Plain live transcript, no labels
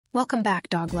Welcome back,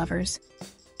 dog lovers.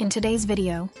 In today's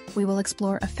video, we will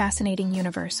explore a fascinating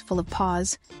universe full of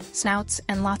paws, snouts,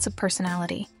 and lots of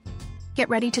personality. Get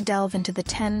ready to delve into the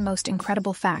 10 most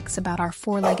incredible facts about our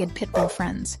four-legged pitbull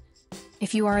friends.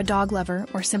 If you are a dog lover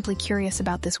or simply curious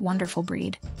about this wonderful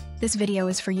breed, this video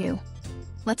is for you.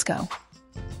 Let's go.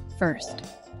 First,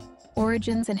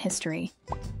 origins and history.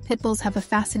 Pitbulls have a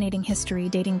fascinating history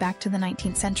dating back to the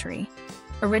 19th century.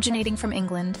 Originating from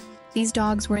England, these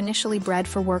dogs were initially bred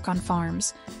for work on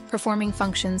farms, performing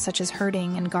functions such as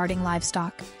herding and guarding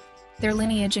livestock. Their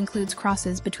lineage includes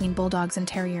crosses between bulldogs and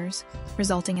terriers,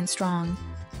 resulting in strong,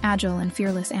 agile, and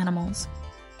fearless animals.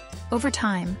 Over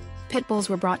time, pitbulls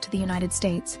were brought to the United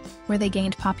States, where they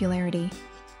gained popularity.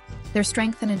 Their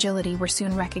strength and agility were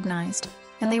soon recognized,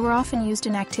 and they were often used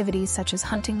in activities such as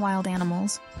hunting wild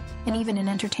animals and even in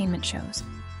entertainment shows.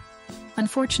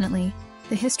 Unfortunately,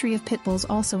 the history of pitbulls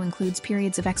also includes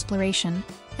periods of exploration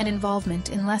and involvement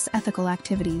in less ethical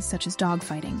activities such as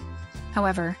dogfighting.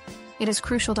 However, it is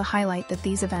crucial to highlight that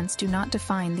these events do not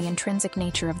define the intrinsic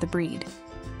nature of the breed,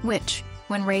 which,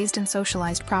 when raised and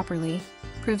socialized properly,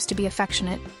 proves to be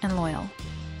affectionate and loyal.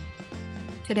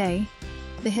 Today,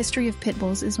 the history of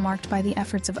pitbulls is marked by the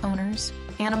efforts of owners,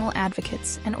 animal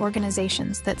advocates, and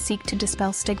organizations that seek to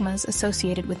dispel stigmas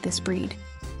associated with this breed,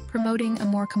 promoting a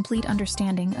more complete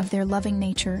understanding of their loving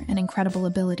nature and incredible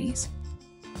abilities.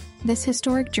 This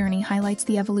historic journey highlights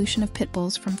the evolution of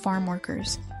pitbulls from farm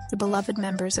workers to beloved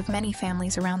members of many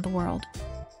families around the world.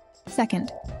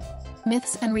 Second,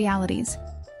 myths and realities.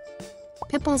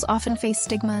 Pitbulls often face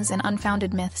stigmas and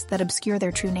unfounded myths that obscure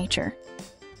their true nature.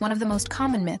 One of the most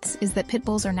common myths is that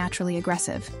pitbulls are naturally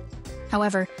aggressive.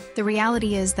 However, the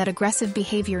reality is that aggressive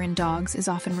behavior in dogs is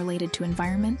often related to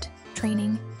environment,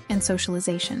 training, and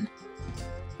socialization.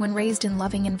 When raised in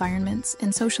loving environments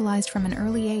and socialized from an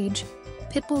early age,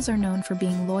 pitbulls are known for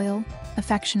being loyal,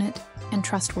 affectionate, and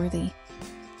trustworthy.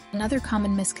 Another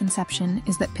common misconception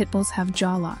is that pitbulls have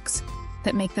jaw locks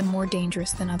that make them more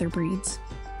dangerous than other breeds.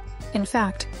 In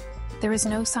fact, there is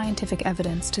no scientific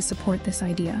evidence to support this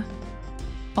idea.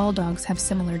 All dogs have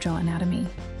similar jaw anatomy.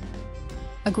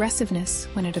 Aggressiveness,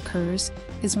 when it occurs,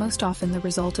 is most often the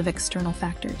result of external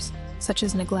factors, such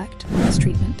as neglect or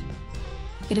mistreatment.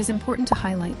 It is important to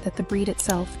highlight that the breed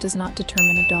itself does not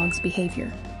determine a dog's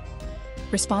behavior.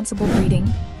 Responsible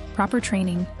breeding, proper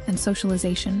training, and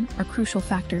socialization are crucial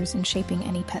factors in shaping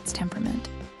any pet's temperament.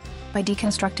 By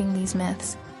deconstructing these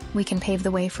myths, we can pave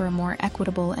the way for a more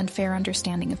equitable and fair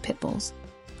understanding of pitbulls,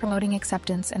 promoting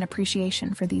acceptance and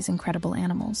appreciation for these incredible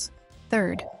animals.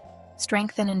 Third,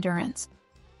 strength and endurance.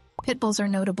 Pitbulls are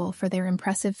notable for their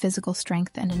impressive physical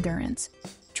strength and endurance,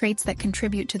 traits that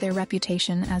contribute to their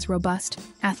reputation as robust,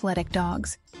 athletic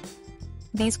dogs.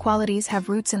 These qualities have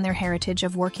roots in their heritage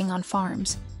of working on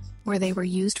farms, where they were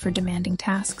used for demanding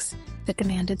tasks that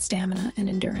demanded stamina and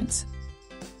endurance.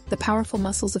 The powerful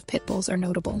muscles of pitbulls are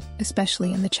notable,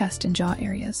 especially in the chest and jaw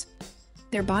areas.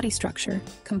 Their body structure,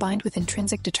 combined with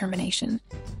intrinsic determination,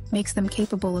 makes them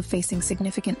capable of facing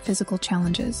significant physical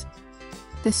challenges.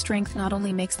 This strength not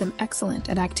only makes them excellent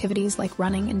at activities like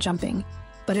running and jumping,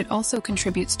 but it also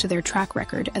contributes to their track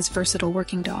record as versatile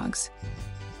working dogs.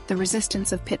 The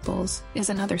resistance of pitbulls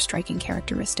is another striking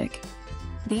characteristic.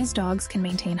 These dogs can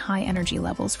maintain high energy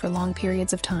levels for long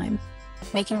periods of time,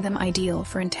 making them ideal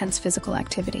for intense physical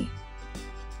activity.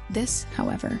 This,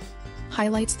 however,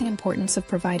 highlights the importance of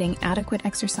providing adequate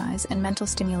exercise and mental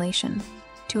stimulation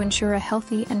to ensure a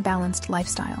healthy and balanced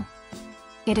lifestyle.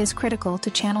 It is critical to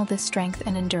channel this strength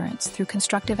and endurance through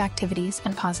constructive activities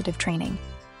and positive training.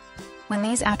 When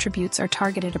these attributes are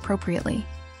targeted appropriately,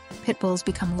 pitbulls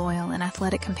become loyal and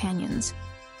athletic companions,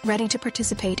 ready to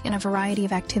participate in a variety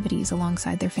of activities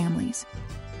alongside their families.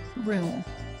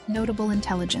 Notable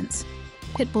intelligence.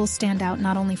 Pitbulls stand out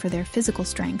not only for their physical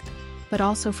strength, but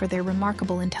also for their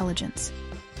remarkable intelligence.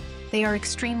 They are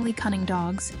extremely cunning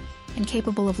dogs and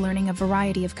capable of learning a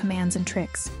variety of commands and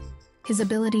tricks. His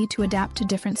ability to adapt to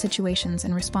different situations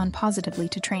and respond positively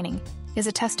to training is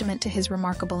a testament to his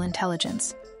remarkable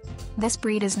intelligence. This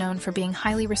breed is known for being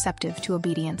highly receptive to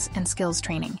obedience and skills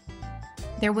training.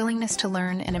 Their willingness to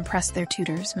learn and impress their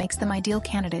tutors makes them ideal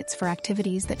candidates for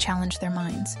activities that challenge their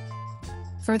minds.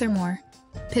 Furthermore,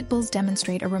 pitbulls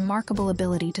demonstrate a remarkable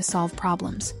ability to solve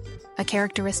problems, a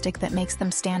characteristic that makes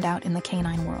them stand out in the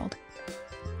canine world.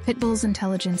 Pitbull's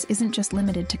intelligence isn't just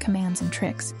limited to commands and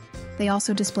tricks. They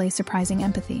also display surprising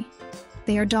empathy.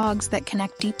 They are dogs that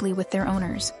connect deeply with their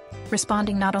owners,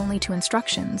 responding not only to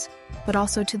instructions, but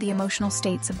also to the emotional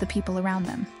states of the people around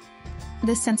them.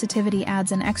 This sensitivity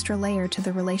adds an extra layer to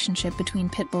the relationship between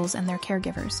pitbulls and their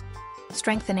caregivers,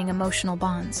 strengthening emotional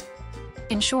bonds.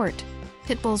 In short,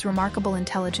 Pitbull's remarkable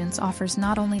intelligence offers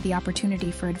not only the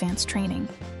opportunity for advanced training,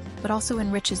 but also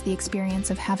enriches the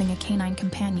experience of having a canine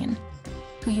companion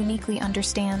who uniquely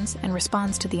understands and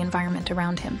responds to the environment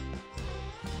around him.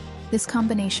 This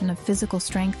combination of physical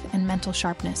strength and mental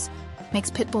sharpness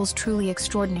makes Pitbulls truly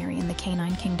extraordinary in the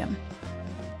canine kingdom.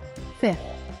 5th,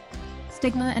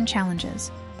 stigma and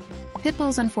challenges.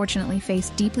 Pitbulls unfortunately face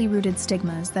deeply rooted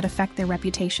stigmas that affect their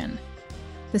reputation.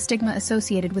 The stigma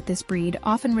associated with this breed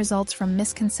often results from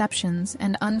misconceptions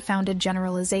and unfounded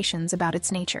generalizations about its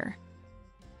nature.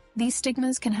 These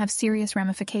stigmas can have serious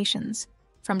ramifications,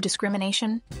 from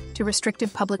discrimination to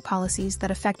restrictive public policies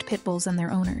that affect Pitbulls and their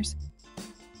owners.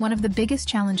 One of the biggest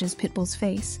challenges Pitbulls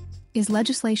face is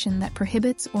legislation that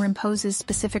prohibits or imposes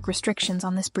specific restrictions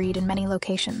on this breed in many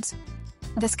locations.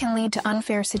 This can lead to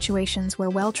unfair situations where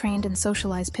well-trained and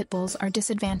socialized Pitbulls are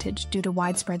disadvantaged due to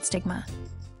widespread stigma.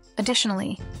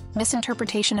 Additionally,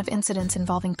 misinterpretation of incidents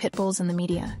involving Pitbulls in the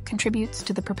media contributes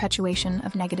to the perpetuation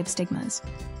of negative stigmas.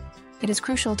 It is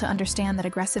crucial to understand that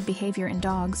aggressive behavior in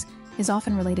dogs is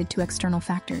often related to external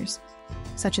factors,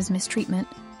 such as mistreatment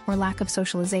or lack of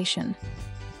socialization,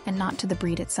 and not to the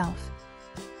breed itself.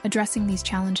 Addressing these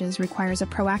challenges requires a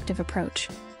proactive approach,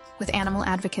 with animal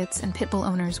advocates and Pitbull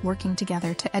owners working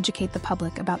together to educate the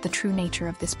public about the true nature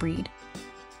of this breed.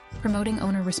 Promoting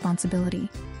owner responsibility,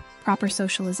 proper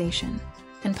socialization,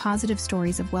 and positive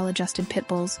stories of well-adjusted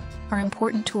Pitbulls are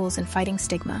important tools in fighting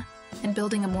stigma and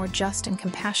building a more just and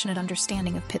compassionate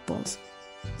understanding of Pitbulls.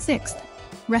 6th,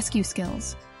 rescue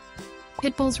skills.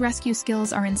 Pitbulls' rescue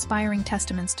skills are inspiring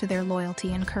testaments to their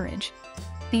loyalty and courage.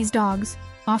 These dogs,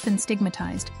 often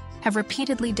stigmatized, have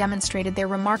repeatedly demonstrated their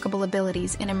remarkable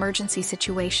abilities in emergency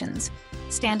situations,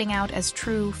 standing out as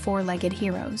true four-legged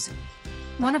heroes.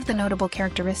 One of the notable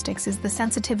characteristics is the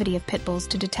sensitivity of Pitbulls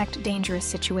to detect dangerous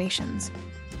situations.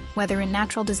 Whether in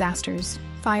natural disasters,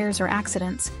 fires, or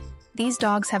accidents, these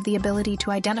dogs have the ability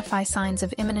to identify signs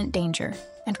of imminent danger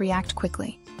and react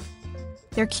quickly.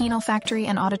 Their keen olfactory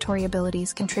and auditory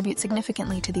abilities contribute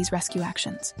significantly to these rescue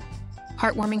actions.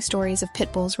 Heartwarming stories of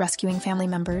Pitbulls rescuing family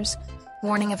members,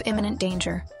 warning of imminent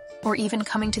danger, or even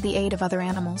coming to the aid of other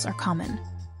animals are common.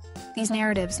 These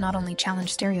narratives not only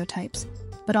challenge stereotypes,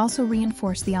 but also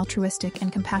reinforce the altruistic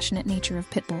and compassionate nature of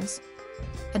Pitbulls.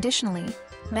 Additionally,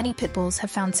 many Pitbulls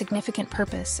have found significant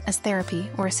purpose as therapy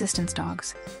or assistance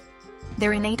dogs.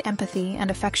 Their innate empathy and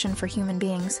affection for human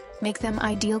beings make them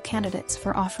ideal candidates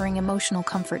for offering emotional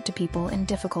comfort to people in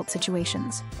difficult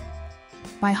situations.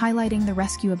 By highlighting the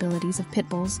rescue abilities of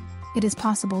Pitbulls, it is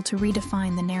possible to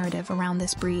redefine the narrative around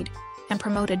this breed and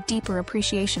promote a deeper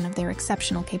appreciation of their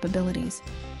exceptional capabilities.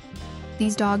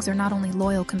 These dogs are not only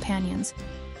loyal companions,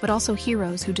 but also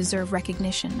heroes who deserve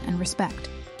recognition and respect.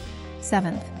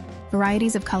 7th,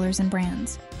 varieties of colors and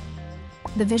brands.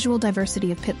 The visual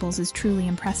diversity of Pitbulls is truly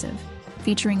impressive,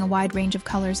 featuring a wide range of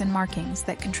colors and markings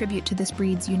that contribute to this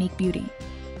breed's unique beauty.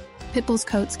 Pitbulls'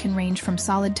 coats can range from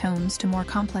solid tones to more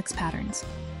complex patterns,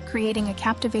 creating a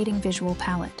captivating visual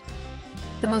palette.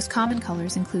 The most common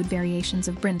colors include variations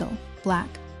of brindle, black,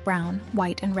 brown,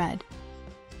 white, and red.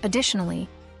 Additionally,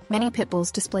 many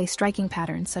Pitbulls display striking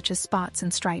patterns such as spots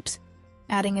and stripes,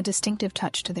 adding a distinctive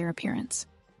touch to their appearance.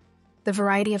 The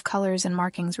variety of colors and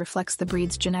markings reflects the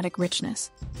breed's genetic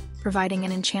richness, providing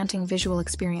an enchanting visual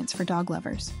experience for dog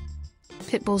lovers.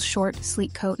 Pitbull's short,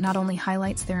 sleek coat not only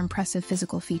highlights their impressive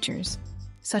physical features,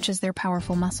 such as their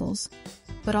powerful muscles,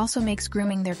 but also makes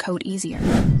grooming their coat easier.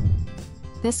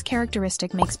 This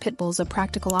characteristic makes Pitbulls a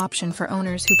practical option for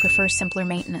owners who prefer simpler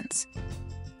maintenance.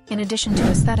 In addition to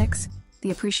aesthetics, the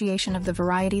appreciation of the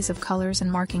varieties of colors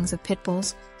and markings of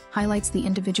Pitbulls highlights the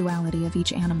individuality of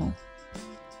each animal.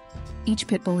 Each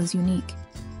Pitbull is unique,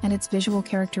 and its visual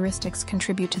characteristics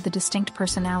contribute to the distinct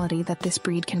personality that this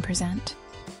breed can present.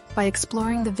 By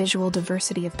exploring the visual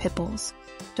diversity of Pitbulls,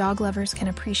 dog lovers can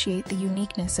appreciate the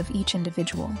uniqueness of each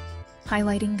individual,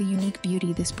 highlighting the unique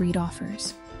beauty this breed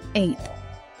offers. 8th,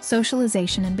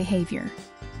 socialization and behavior.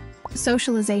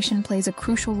 Socialization plays a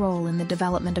crucial role in the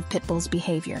development of Pitbull's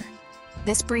behavior.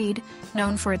 This breed,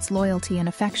 known for its loyalty and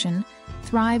affection,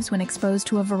 thrives when exposed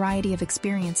to a variety of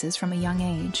experiences from a young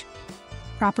age.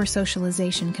 Proper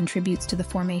socialization contributes to the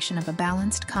formation of a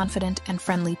balanced, confident, and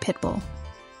friendly Pitbull.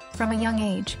 From a young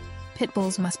age,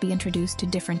 Pitbulls must be introduced to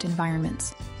different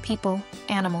environments, people,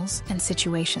 animals, and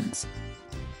situations.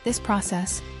 This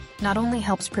process not only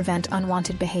helps prevent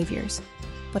unwanted behaviors,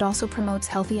 but also promotes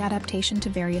healthy adaptation to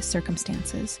various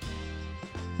circumstances.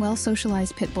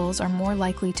 Well-socialized Pitbulls are more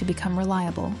likely to become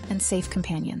reliable and safe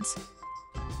companions.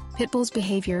 Pitbulls'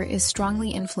 behavior is strongly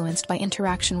influenced by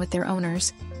interaction with their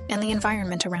owners and the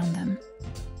environment around them.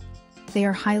 They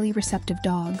are highly receptive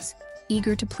dogs,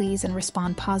 eager to please and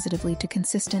respond positively to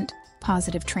consistent,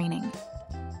 positive training.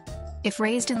 If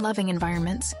raised in loving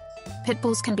environments,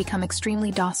 Pitbulls can become extremely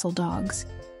docile dogs,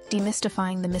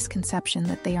 demystifying the misconception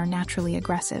that they are naturally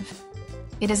aggressive.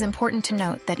 It is important to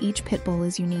note that each Pitbull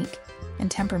is unique, and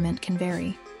temperament can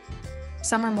vary.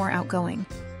 Some are more outgoing,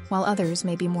 while others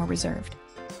may be more reserved.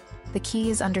 The key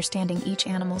is understanding each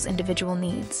animal's individual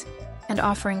needs and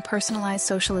offering personalized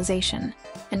socialization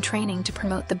and training to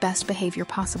promote the best behavior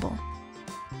possible.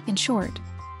 In short,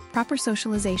 proper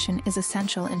socialization is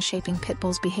essential in shaping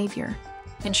Pitbull's behavior,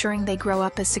 ensuring they grow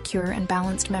up as secure and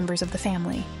balanced members of the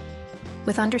family.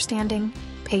 With understanding,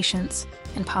 patience,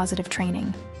 and positive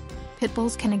training,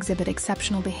 Pitbulls can exhibit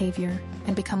exceptional behavior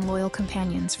and become loyal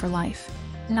companions for life.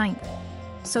 9th,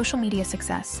 social media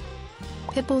success.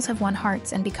 Pitbulls have won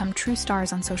hearts and become true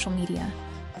stars on social media,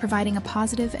 providing a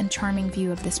positive and charming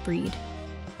view of this breed.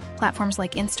 Platforms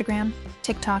like Instagram,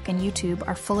 TikTok, and YouTube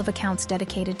are full of accounts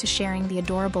dedicated to sharing the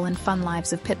adorable and fun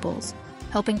lives of Pitbulls,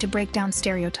 helping to break down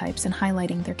stereotypes and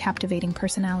highlighting their captivating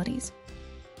personalities.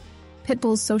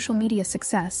 Pitbull's social media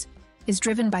success is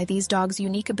driven by these dogs'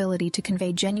 unique ability to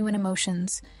convey genuine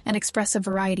emotions and express a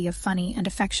variety of funny and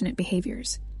affectionate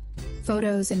behaviors.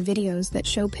 Photos and videos that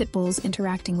show Pitbulls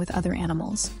interacting with other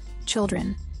animals,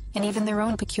 children, and even their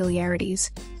own peculiarities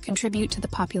contribute to the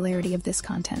popularity of this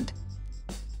content.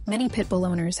 Many Pitbull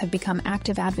owners have become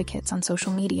active advocates on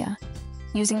social media,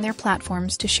 using their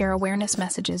platforms to share awareness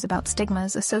messages about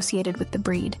stigmas associated with the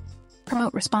breed,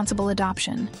 promote responsible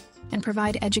adoption, and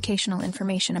provide educational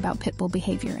information about Pitbull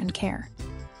behavior and care.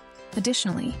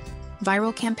 Additionally,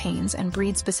 viral campaigns and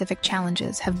breed-specific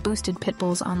challenges have boosted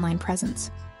Pitbull's online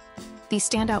presence. These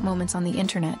standout moments on the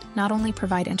internet not only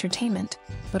provide entertainment,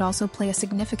 but also play a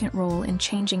significant role in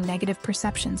changing negative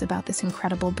perceptions about this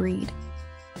incredible breed.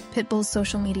 Pitbull's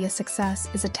social media success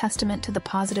is a testament to the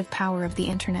positive power of the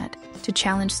internet to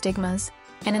challenge stigmas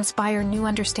and inspire new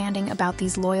understanding about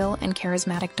these loyal and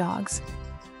charismatic dogs.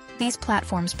 These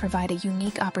platforms provide a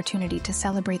unique opportunity to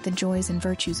celebrate the joys and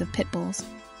virtues of Pitbulls,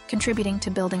 contributing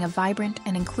to building a vibrant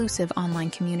and inclusive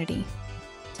online community.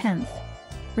 10th,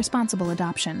 responsible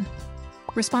adoption.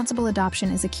 Responsible adoption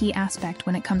is a key aspect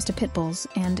when it comes to Pitbulls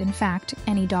and, in fact,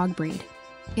 any dog breed.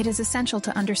 It is essential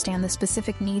to understand the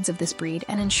specific needs of this breed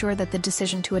and ensure that the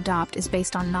decision to adopt is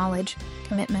based on knowledge,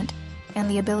 commitment, and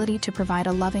the ability to provide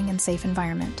a loving and safe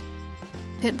environment.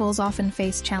 Pitbulls often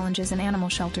face challenges in animal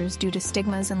shelters due to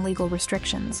stigmas and legal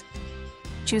restrictions.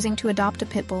 Choosing to adopt a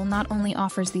Pitbull not only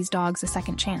offers these dogs a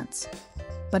second chance,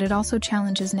 but it also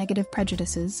challenges negative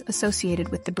prejudices associated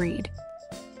with the breed.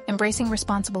 Embracing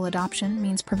responsible adoption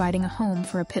means providing a home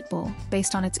for a Pitbull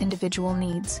based on its individual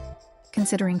needs,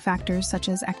 considering factors such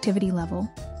as activity level,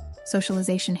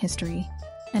 socialization history,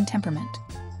 and temperament.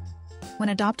 When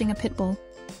adopting a Pitbull,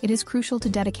 it is crucial to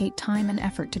dedicate time and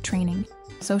effort to training,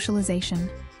 socialization,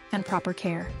 and proper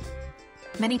care.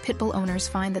 Many Pitbull owners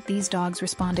find that these dogs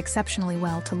respond exceptionally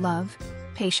well to love,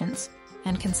 patience,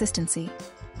 and consistency.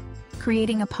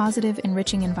 Creating a positive,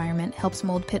 enriching environment helps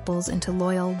mold Pitbulls into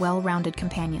loyal, well-rounded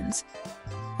companions.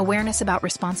 Awareness about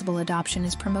responsible adoption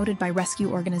is promoted by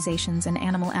rescue organizations and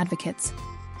animal advocates,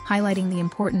 highlighting the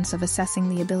importance of assessing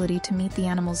the ability to meet the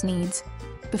animal's needs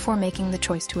before making the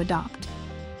choice to adopt.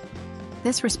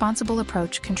 This responsible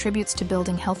approach contributes to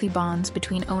building healthy bonds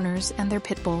between owners and their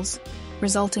Pitbulls,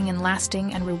 resulting in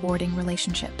lasting and rewarding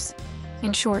relationships.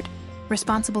 In short,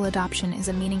 responsible adoption is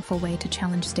a meaningful way to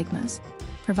challenge stigmas,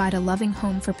 provide a loving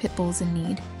home for Pitbulls in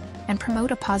need, and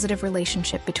promote a positive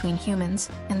relationship between humans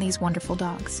and these wonderful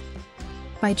dogs.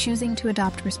 By choosing to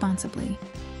adopt responsibly,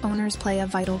 owners play a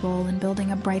vital role in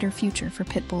building a brighter future for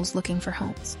Pitbulls looking for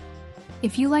homes.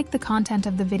 If you like the content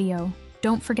of the video,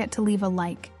 don't forget to leave a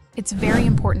like. It's very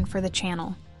important for the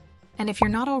channel. And if you're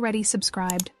not already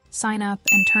subscribed, sign up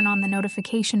and turn on the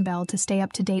notification bell to stay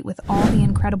up to date with all the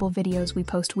incredible videos we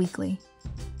post weekly.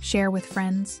 Share with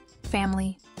friends,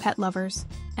 family, pet lovers,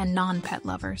 and non-pet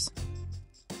lovers.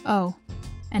 Oh,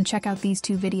 and check out these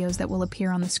 2 videos that will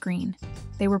appear on the screen.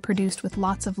 They were produced with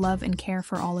lots of love and care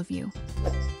for all of you.